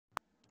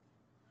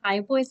Hi,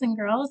 boys and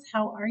girls.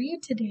 How are you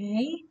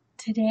today?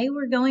 Today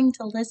we're going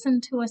to listen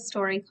to a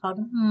story called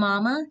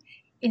Mama,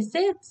 Is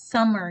It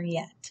Summer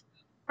Yet?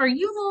 Are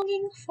you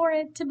longing for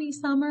it to be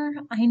summer?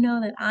 I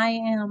know that I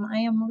am. I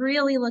am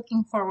really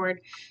looking forward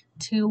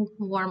to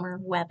warmer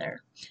weather.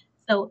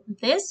 So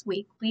this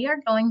week we are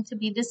going to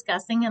be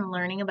discussing and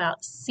learning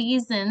about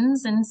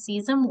seasons and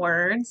season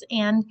words.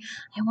 And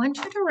I want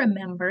you to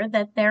remember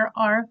that there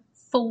are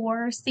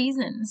 4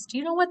 seasons. Do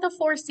you know what the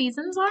 4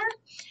 seasons are?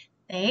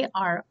 They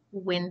are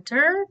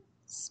winter,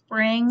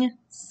 spring,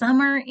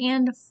 summer,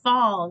 and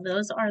fall.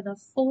 Those are the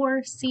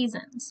 4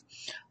 seasons.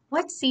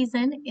 What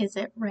season is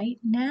it right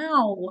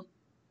now?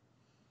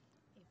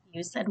 If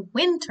you said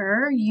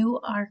winter, you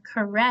are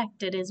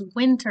correct. It is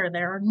winter.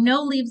 There are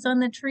no leaves on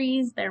the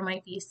trees. There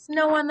might be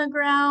snow on the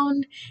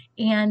ground,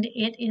 and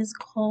it is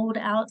cold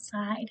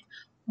outside.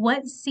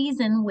 What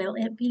season will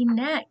it be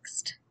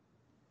next?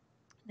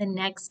 The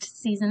next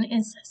season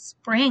is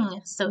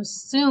spring. So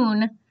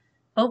soon,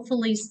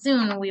 hopefully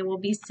soon, we will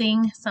be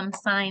seeing some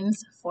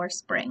signs for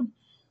spring.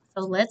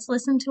 So let's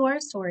listen to our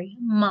story,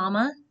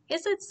 Mama,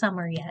 Is It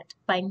Summer Yet?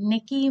 By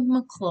Nikki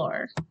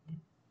McClure.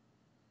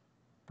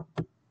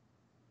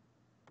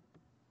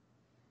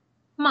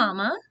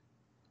 Mama,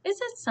 is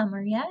it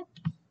summer yet?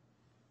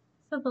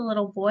 So the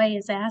little boy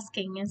is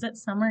asking, is it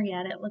summer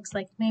yet? It looks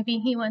like maybe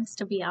he wants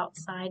to be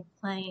outside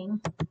playing.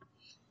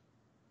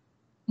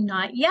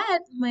 Not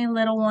yet, my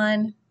little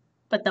one,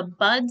 but the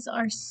buds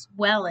are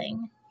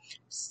swelling.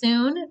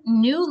 Soon,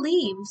 new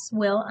leaves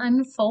will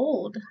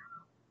unfold.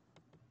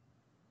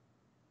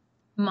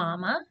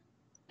 Mama,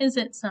 is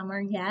it summer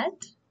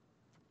yet?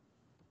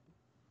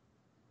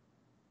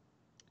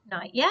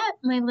 Not yet,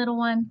 my little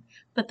one,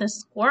 but the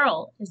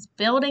squirrel is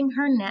building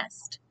her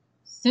nest.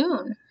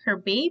 Soon, her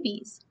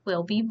babies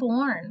will be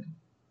born.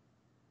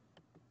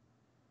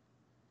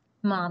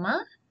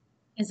 Mama,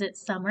 is it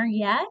summer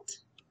yet?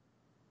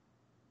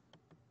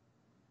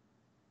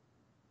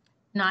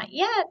 Not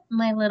yet,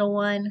 my little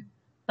one,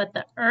 but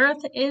the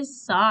earth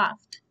is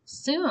soft.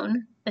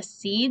 Soon, the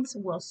seeds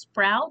will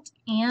sprout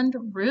and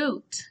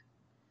root.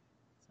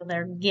 So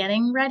they're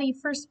getting ready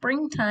for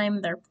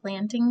springtime. They're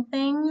planting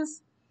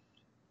things,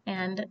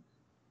 and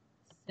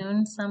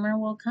soon summer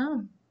will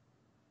come.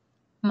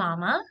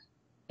 Mama,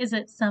 is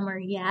it summer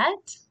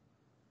yet?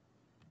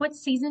 What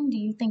season do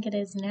you think it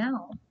is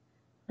now?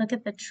 Look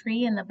at the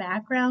tree in the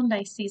background.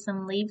 I see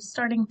some leaves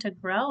starting to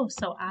grow,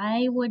 so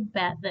I would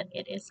bet that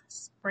it is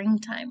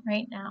springtime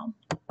right now.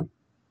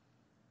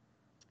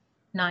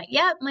 Not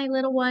yet, my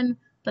little one,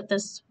 but the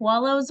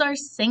swallows are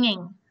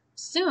singing.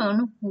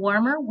 Soon,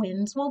 warmer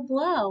winds will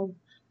blow.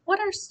 What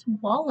are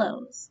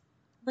swallows?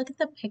 Look at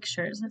the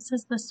pictures. It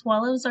says the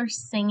swallows are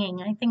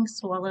singing. I think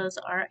swallows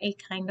are a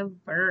kind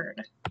of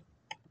bird.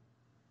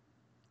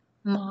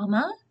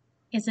 Mama,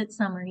 is it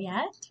summer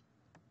yet?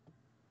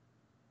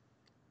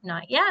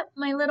 Not yet,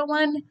 my little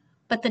one,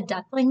 but the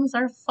ducklings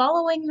are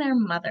following their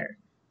mother.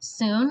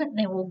 Soon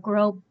they will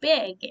grow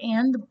big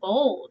and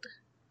bold.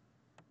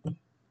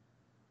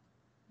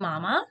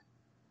 Mama,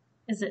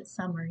 is it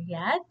summer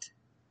yet?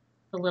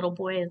 The little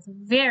boy is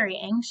very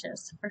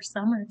anxious for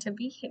summer to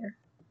be here.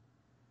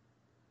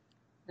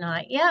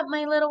 Not yet,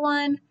 my little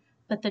one,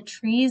 but the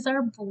trees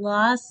are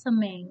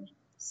blossoming.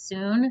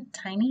 Soon,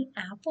 tiny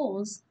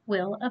apples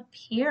will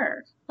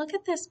appear. Look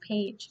at this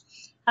page.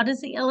 How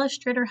does the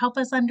illustrator help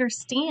us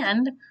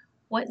understand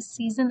what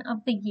season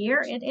of the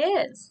year it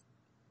is?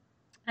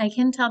 I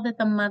can tell that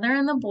the mother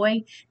and the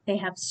boy, they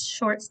have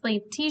short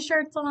sleeve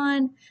t-shirts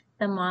on.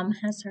 The mom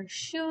has her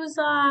shoes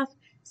off,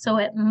 so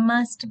it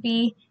must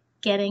be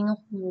getting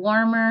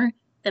warmer.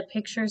 The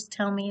pictures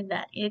tell me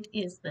that it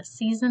is the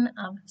season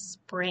of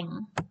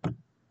spring.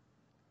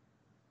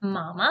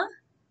 Mama,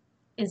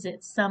 is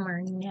it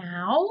summer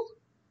now?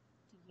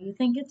 Do you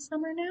think it's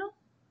summer now?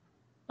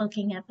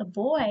 Looking at the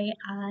boy,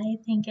 I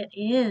think it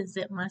is.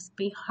 It must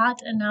be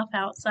hot enough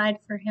outside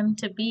for him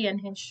to be in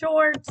his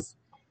shorts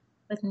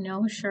with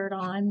no shirt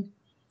on.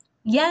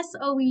 Yes,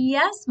 oh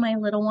yes, my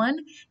little one.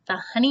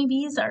 The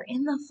honeybees are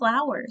in the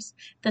flowers.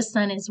 The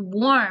sun is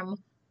warm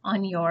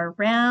on your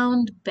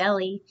round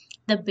belly.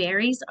 The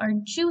berries are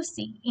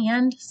juicy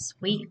and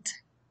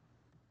sweet.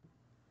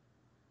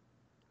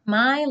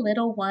 My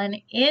little one,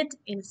 it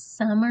is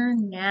summer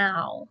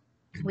now.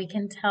 We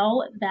can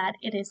tell that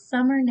it is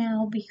summer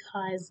now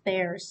because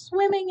they're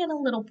swimming in a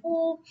little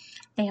pool.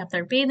 They have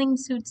their bathing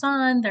suits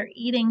on. They're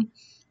eating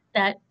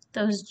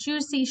those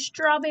juicy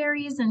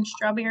strawberries, and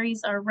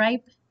strawberries are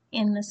ripe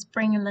in the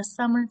spring and the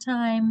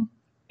summertime.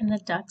 And the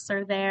ducks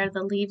are there.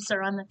 The leaves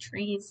are on the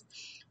trees.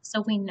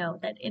 So we know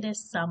that it is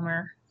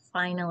summer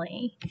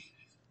finally.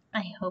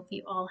 I hope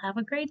you all have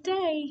a great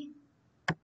day.